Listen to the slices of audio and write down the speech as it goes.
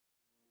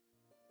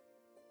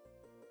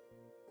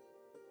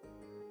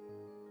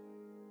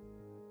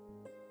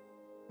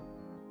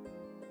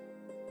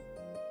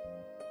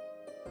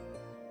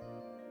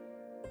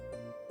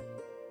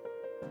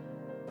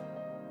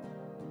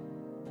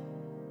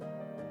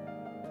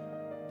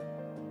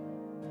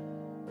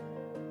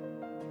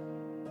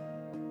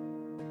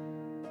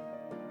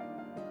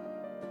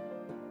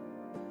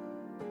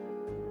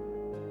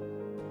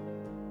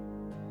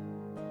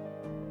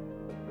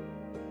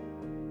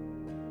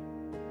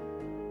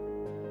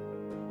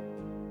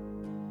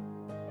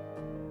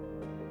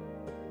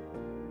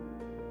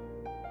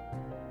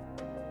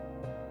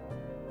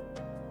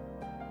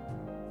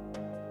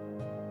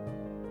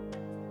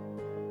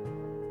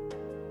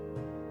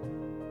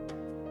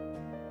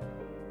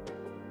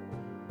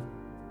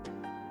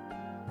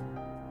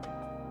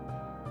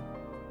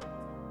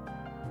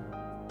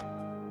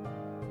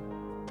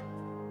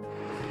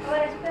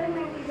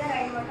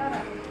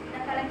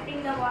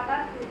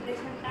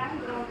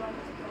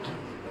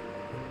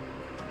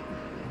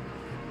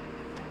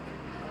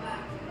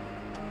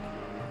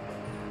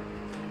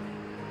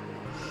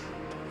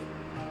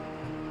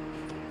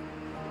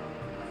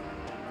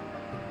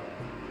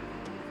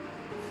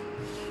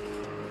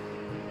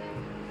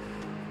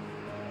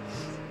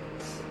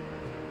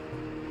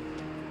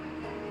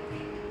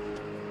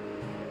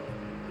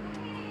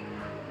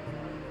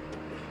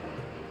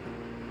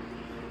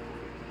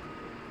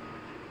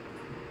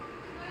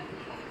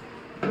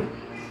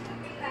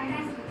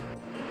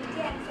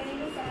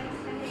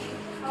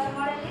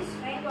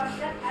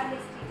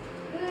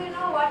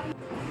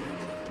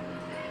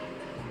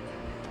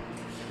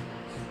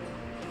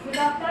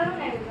afternoon,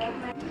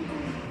 everyone.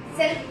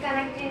 Cell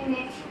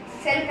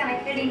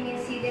connected in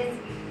a series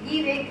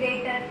give a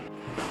greater.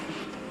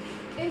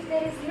 If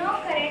there is no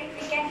current,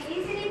 we can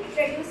easily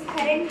produce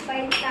current by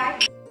that.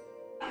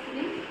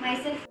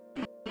 Myself.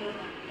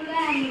 Today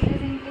I am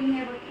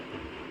representing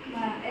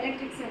about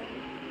electric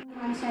circuit.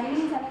 I am studying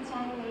in 7th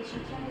standard A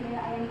section. Today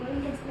I am going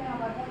to explain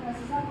about the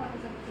process of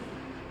photosynthesis.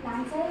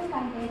 Plant cells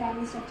contain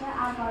tiny structure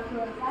are called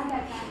chloroplasts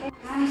that contain.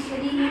 I am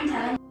studying in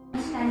 7th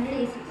standard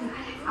A section.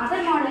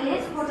 Our model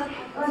is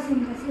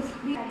photosynthesis.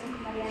 I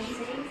am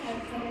studying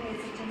 7th standard A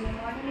section. The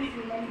model is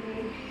human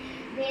brain.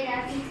 There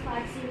are 6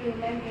 parts in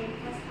human brain.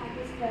 First part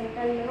is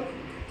frontal lobe,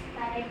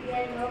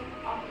 parietal lobe,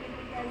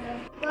 occipital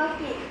lobe.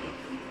 Working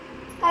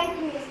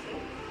continuously.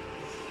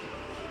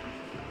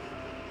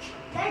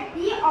 The D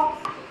of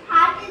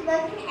heart is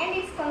working and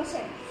its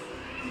function.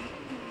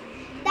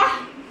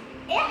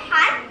 A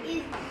heart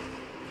is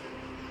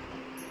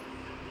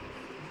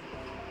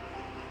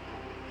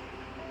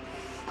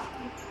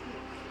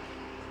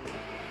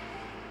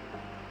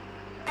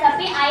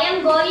I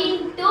am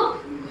going to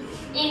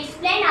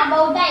explain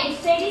about the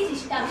excretory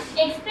system.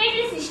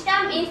 Excretory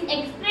system is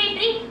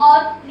excreting or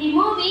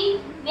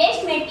removing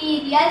waste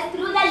materials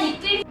through the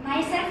liquid.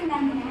 Myself,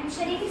 Nandini. I am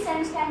studying in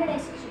 7th standard A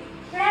section.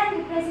 Today I am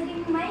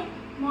representing my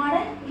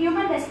model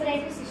human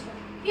respiratory system.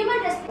 Human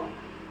respiratory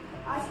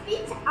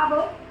speaks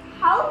about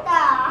how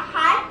the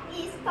heart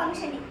is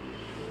functioning.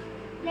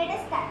 Let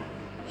us start.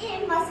 My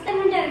name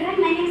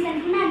is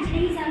Anjuna. I am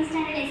studying in 7th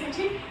standard A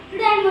section.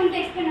 Today I am going to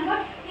explain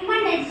about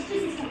human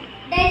digestive system.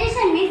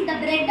 Digestion means the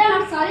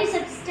breakdown of solid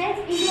substance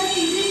into a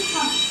single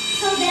form.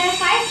 So there are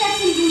 5 steps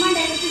in human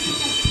digestive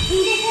system: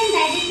 ingestion,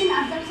 digestion,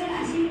 absorption,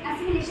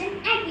 assimilation,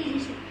 and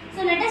digestion.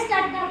 So let us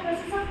start the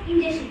process of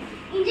ingestion.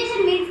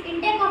 Ingestion means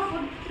intake of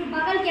food through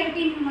buccal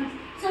cavity in humans.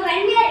 So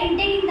when we are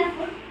intaking the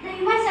food, the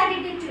human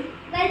started to chew.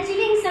 While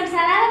chewing, some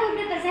saliva will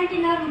be present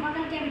in our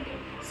buccal cavity.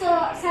 So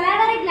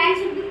salivary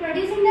glands will be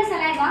producing the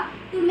saliva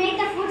to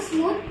make the food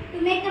smooth,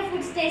 to make the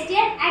food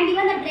tastier, and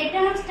even the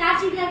breakdown of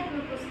starch into the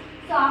glucose.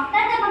 So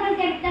after the buccal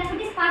cavity, the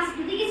food is passed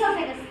to the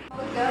esophagus.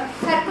 The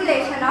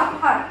circulation of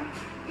heart.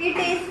 It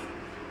is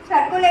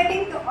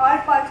circulating to all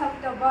parts of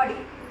the body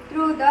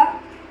through the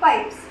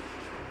pipes.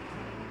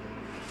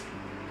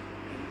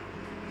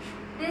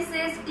 This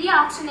is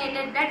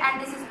deoxygenated blood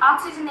and this is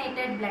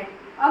oxygenated blood.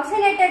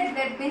 Oxygenated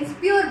blood means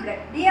pure blood.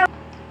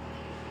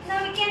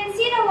 Now we can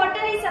see the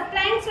water is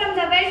supplying from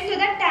the well to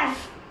the tank.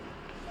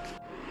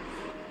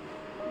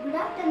 Good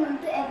afternoon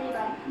to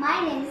everyone.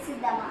 My name is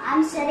Siddhama. I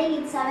am studying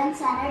in 7th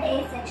standard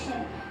A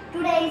section.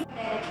 Today is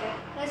Director,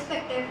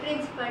 respected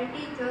principal,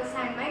 teachers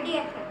and my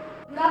dear friends.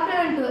 Good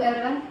afternoon to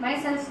everyone.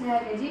 Myself is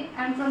Hebbagodi.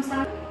 I am from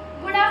Sam.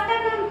 Good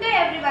afternoon to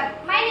everyone.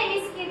 My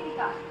name is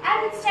Kirtika.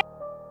 I am studying.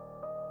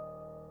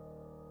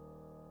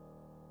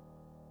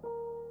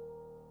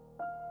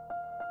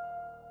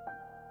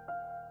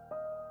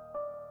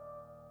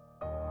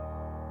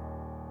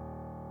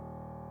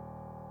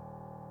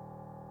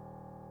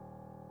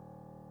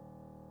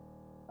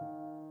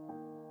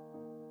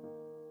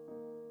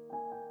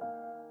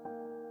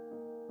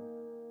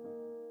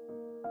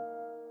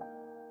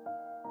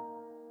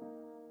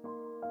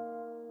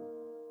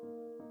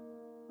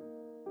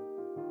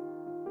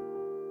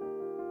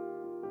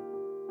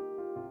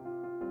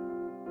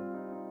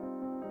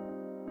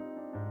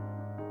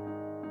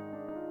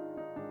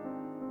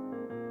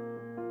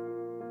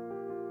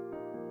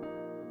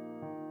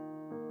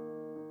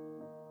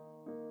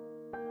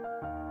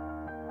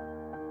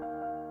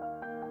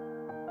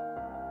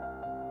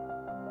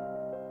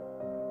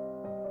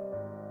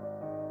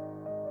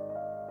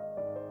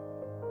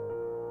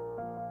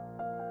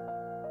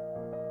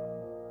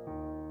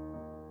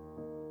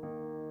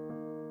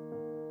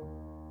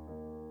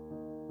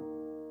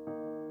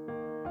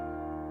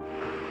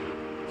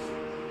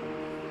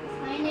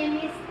 My name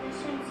is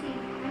Prashanthi.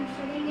 I am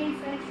studying in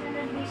 1st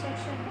standard B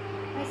section.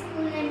 My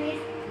school name is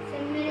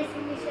St. Mary's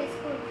English High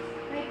School.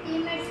 My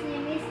teammates'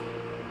 name is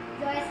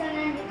Joyson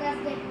and Vikas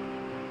Dey.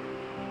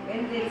 When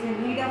there is a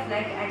need of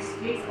light at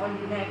streets on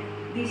the night,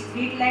 the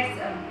street lights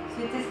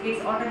switches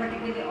gets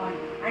automatically on,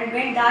 and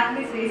when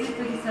darkness rises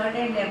to the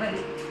certain level,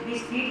 the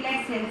street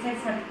light sensor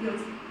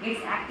circuits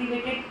gets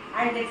activated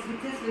and the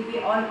switches will be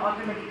on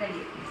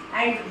automatically.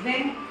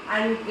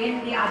 And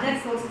when the other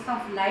sources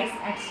of lights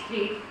at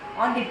street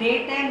on the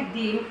daytime,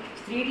 the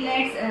street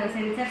lights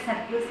sensor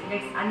circuits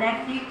gets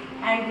inactive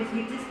and the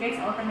switches gets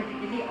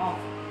automatically off.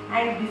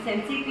 And the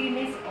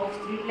sensitiveness of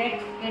street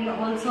light can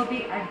also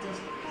be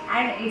adjusted.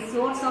 And a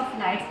source of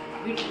lights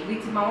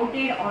which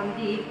mounted on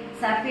the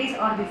surface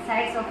or the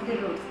sides of the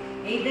roads,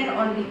 either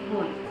on the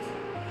pole.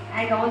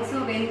 And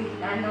also the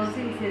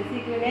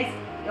sensitiveness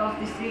of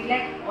the street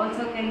light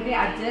also can be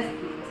adjusted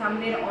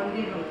somewhere on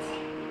the roads.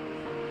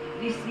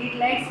 The street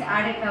lights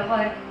add a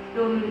power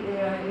to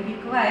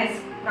requires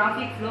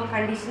traffic flow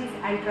conditions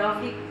and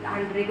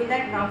regular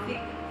traffic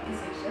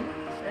Section.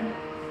 And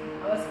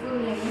our school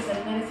name is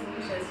St. Mary's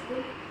English High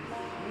School.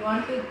 We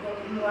want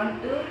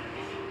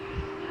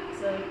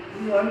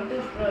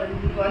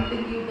to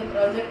give the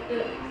project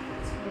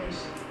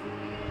explanation.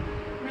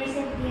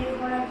 Myself,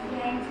 Hebbagodi.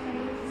 I am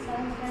studying the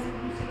 7th standard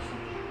B section.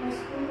 My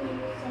school name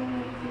is St.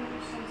 Mary's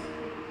English High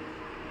School.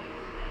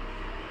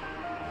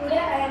 Today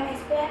I am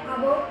explaining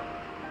about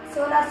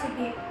solar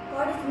city.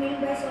 What is meant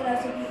by solar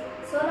city?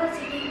 Solar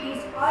city is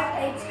all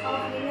types of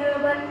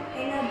renewable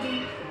energy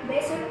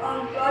based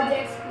on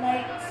projects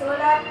like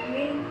solar,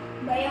 wind,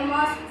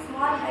 biomass,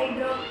 small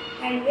hydro,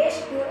 and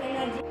waste to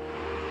energy.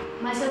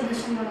 Myself,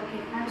 Darshan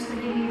Dodake. I am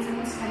studying in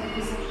 7th standard B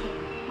section.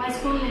 My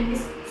school name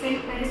is St.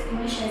 Mary's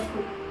English High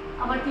School.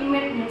 Our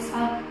teammate names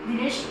are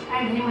Dinesh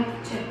and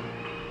Hemant.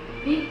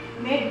 We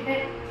made a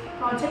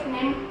project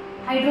named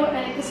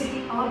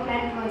Hydroelectricity Power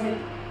Plant Project.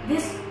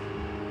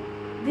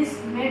 This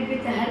made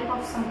with the help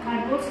of some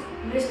cardboards,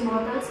 waste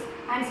bottles,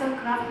 and some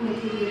craft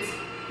materials.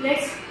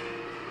 Let's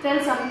tell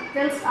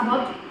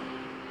about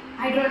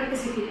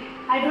hydroelectricity.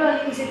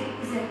 Hydroelectricity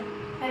is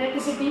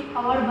electricity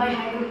powered by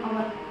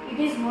hydropower. It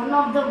is one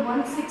of the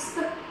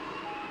 1/6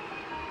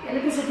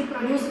 electricity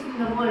produced in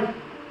the world.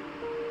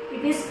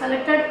 It is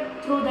collected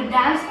through the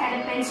dams and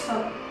a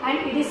penstock, and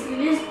it is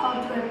released out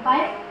through a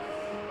pipe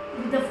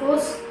with the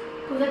force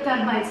to the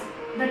turbines.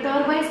 The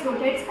turbines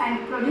rotate and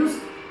produce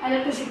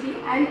electricity,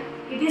 and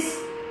it is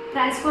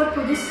transferred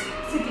to this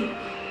city.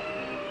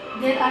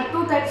 There are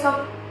two types of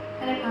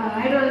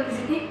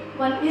hydroelectricity.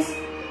 One is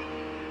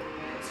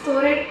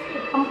storage,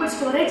 pumped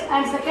storage,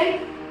 and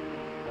second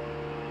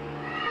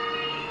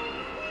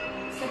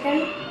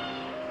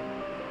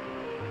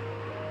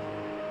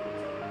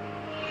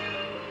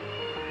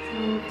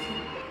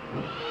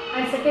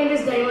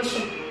is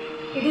diversion.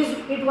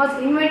 It was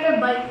invented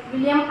by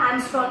William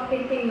Armstrong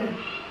in England.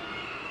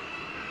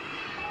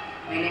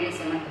 My name is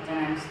Hebbagodi.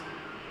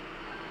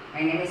 I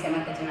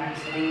am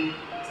studying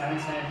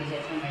 7th standard B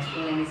section. My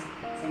school name is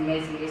St.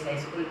 Mary's English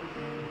High School.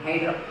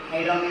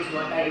 Hydro means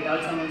water. It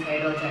also means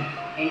hydrogen.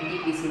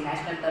 NTPC,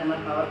 National Thermal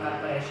Power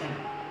Corporation.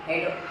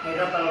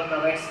 Hydropower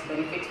provides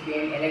benefits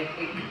beyond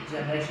electric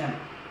generation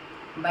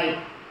by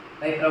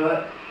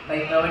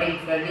providing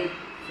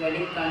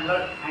flooding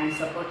control and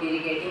support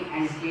irrigating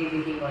and clean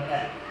drinking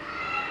water.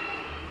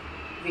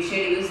 We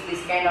should use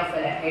this kind of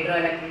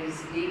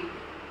hydroelectricity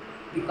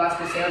because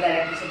to save the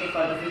electricity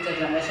for the future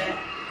generation,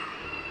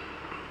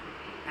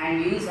 and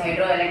use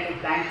hydroelectric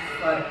plant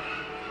for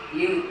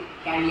you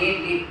can live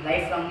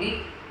lifelongly.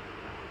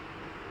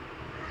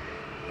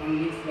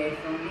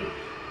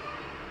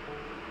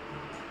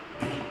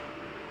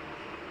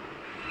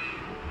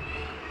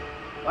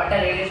 Water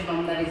released from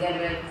the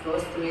reservoir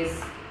flows through a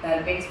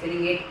turbine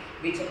spinning it,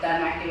 which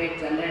turn activate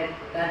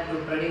generator to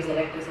produce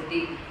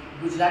electricity.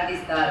 Gujarat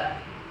is the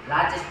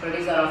largest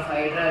producer of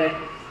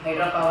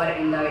hydropower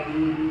in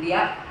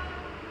India.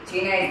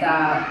 China is the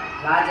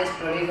largest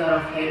producer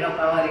of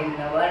hydropower in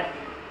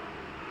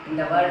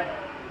the world.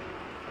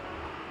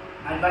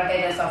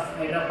 Advantages of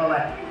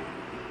hydropower: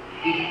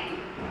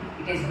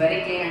 it is very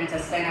clean and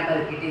sustainable.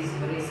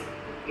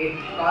 It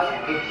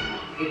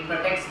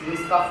protects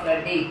risk of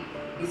flooding.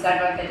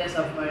 Disadvantages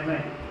of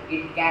flooding: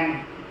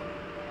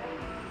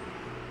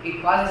 it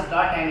causes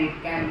drought and it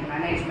can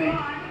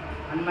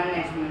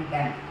unmanagement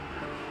dam.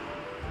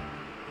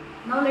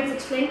 Now let's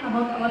explain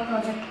about our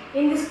project.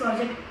 In this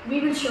project, we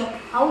will show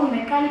how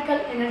mechanical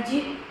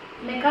energy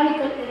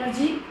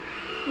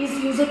is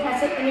used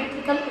as an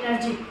electrical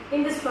energy.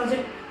 In this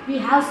project, we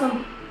have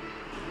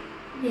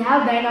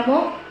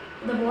dynamo.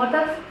 The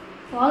water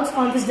falls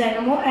on this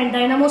dynamo, and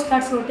dynamo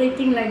starts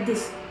rotating like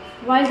this.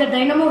 While the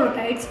dynamo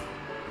rotates,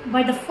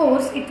 by the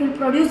force, it will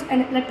produce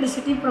an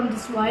electricity from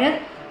this wire,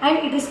 and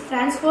it is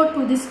transferred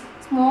to this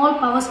small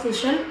power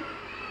station.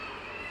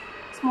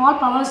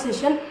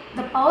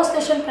 The power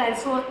station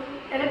transfers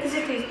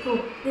electricity to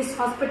these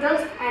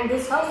hospitals and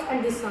this house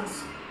and this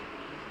house.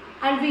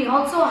 And we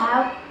also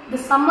have the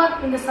summer.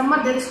 In the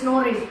summer there is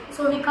no rain,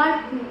 so we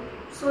can't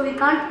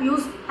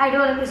use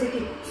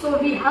hydroelectricity. So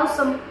we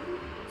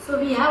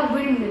have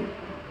windmill.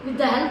 With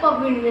the help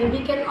of windmill,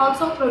 we can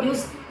also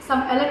produce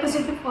some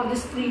electricity for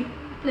these three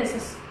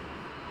places.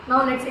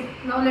 Now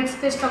let's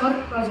test our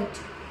project.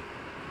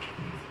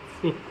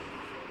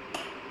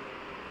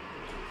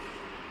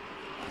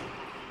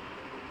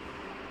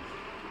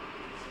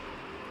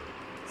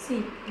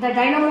 See, the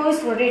dynamo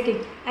is rotating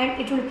and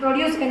it will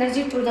produce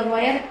energy through the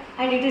wire,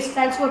 and it is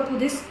transferred to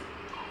these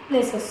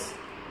places.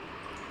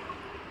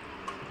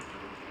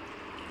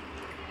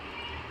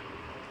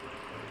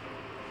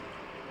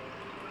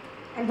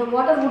 And the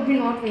water would be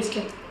not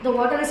wasted. The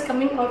water is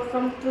coming out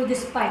through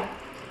this pipe.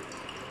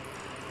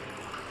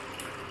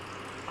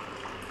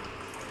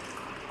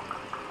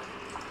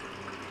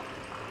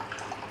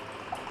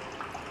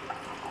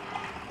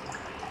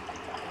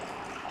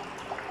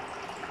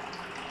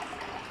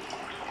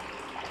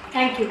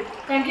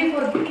 Thank you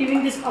for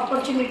giving this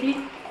opportunity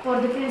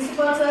for the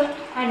principal sir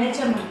and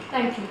HM.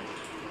 Thank you.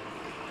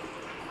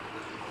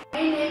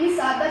 My name is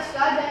Adarsh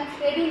Raj. I am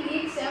studying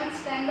in 7th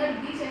standard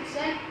B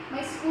section.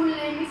 My school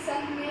name is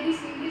St.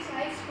 Mary's English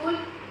High School.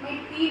 My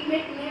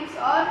teammate names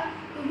are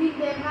Tumi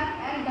Devnath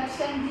and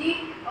Darshan Ji.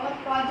 Our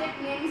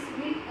project name is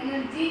Wind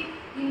Energy.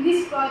 In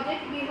this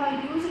project, we have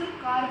used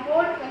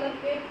cardboard, color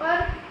paper,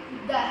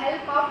 with the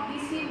help of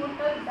DC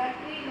motor,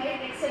 battery,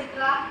 light,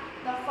 etc.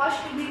 The first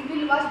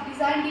windmill was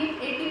designed in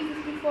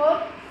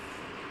 1854.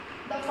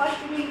 The first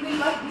windmill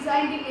was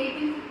designed in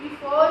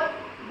 1854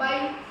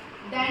 by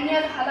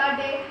Daniel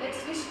Halliday.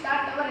 Let's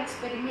start our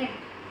experiment.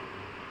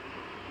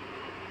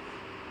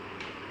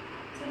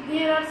 So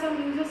here are some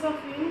uses of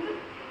wind.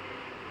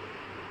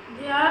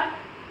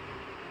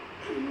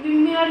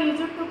 Windmill are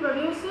used to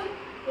produce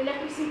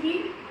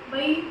electricity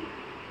by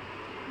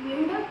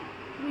wind.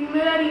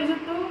 Windmill are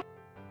used to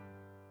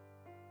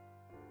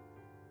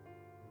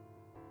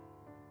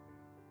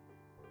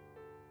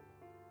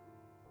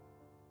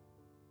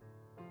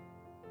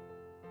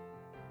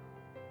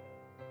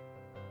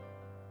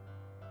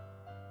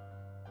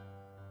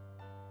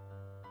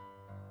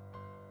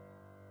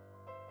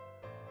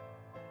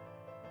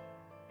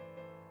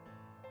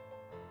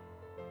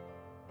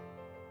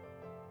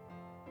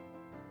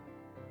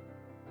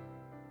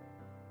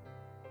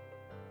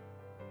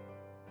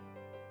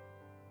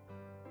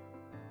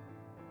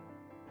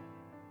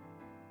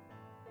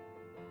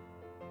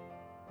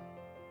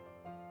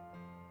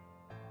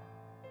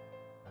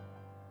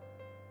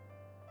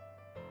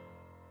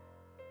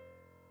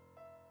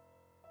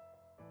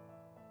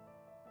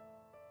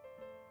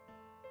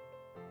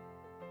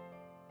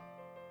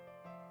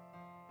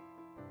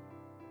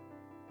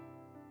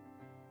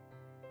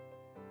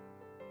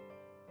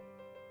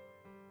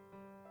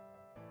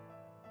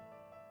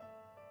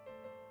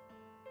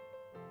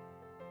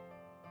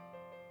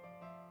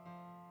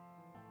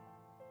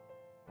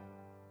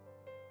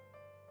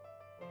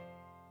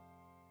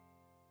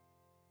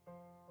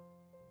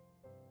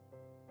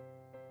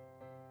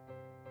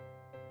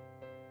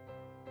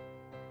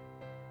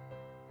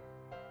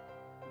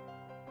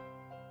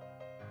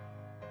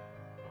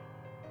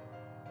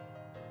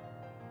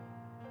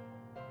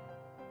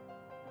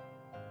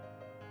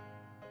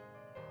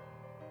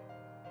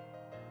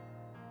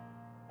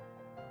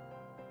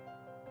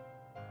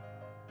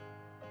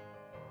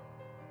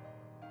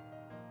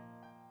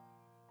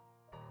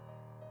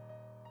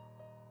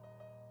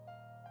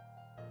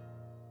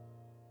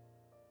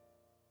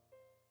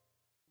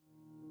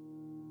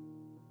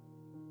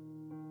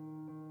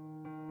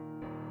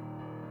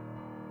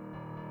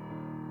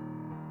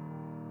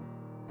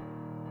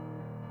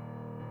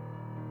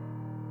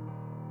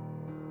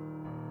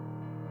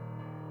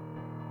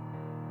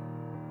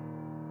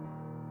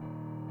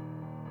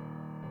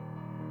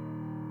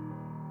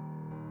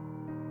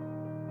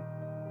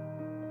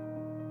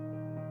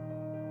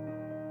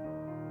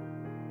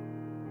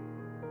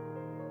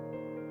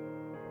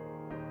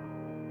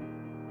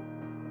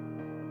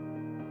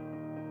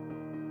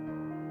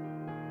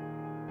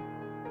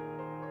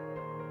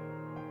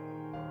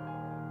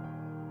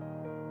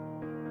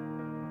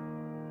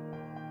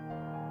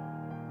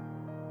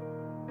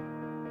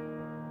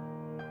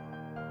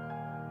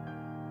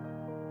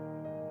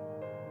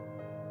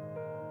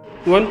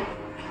One.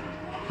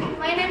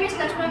 My name is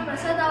Lakshman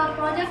Prasad. Our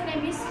project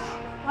name is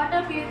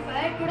water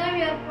purifier. Today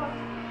we are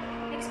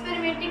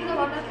experimenting the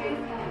water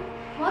purifier.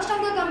 Most of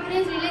the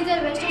companies release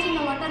their wastage in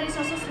the water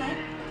resources like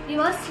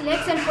rivers,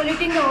 lakes and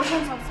polluting the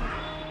oceans also.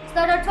 So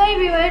that's why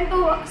we want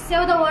to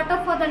save the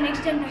water for the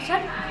next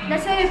generation.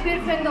 That's why we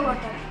purify the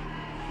water.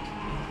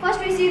 First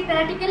we see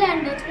practically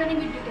and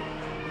explaining in detail.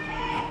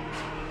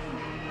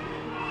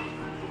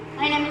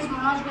 My name is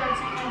Manoj Girls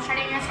and I am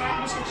studying in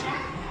 7th section.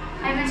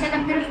 I will say the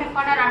purified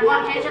water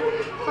advantage.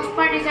 First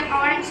point is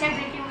providing safe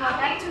drinking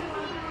water.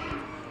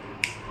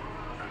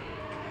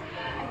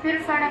 A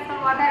purified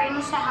water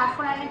removes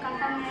harmful and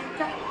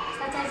contaminants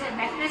such as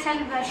bacteria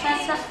and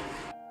viruses.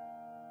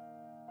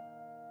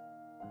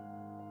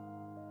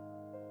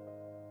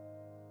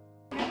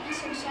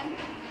 Section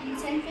in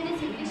St.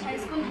 Philip's English High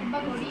School,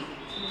 Hebbagodi.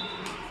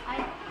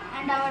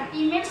 And our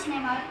teammates'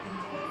 name are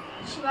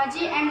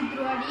Shivaji and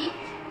Drupadi.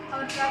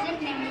 Our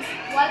project name is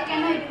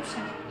Volcano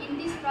Eruption. In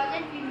this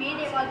project, we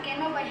made a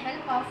volcano by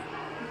help of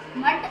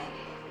mud,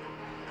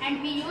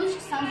 and we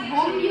used some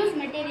home-use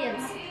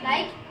materials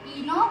like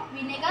Eno,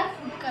 vinegar,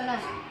 food color.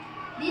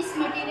 These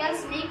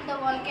materials make the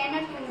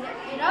volcano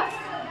to erupt.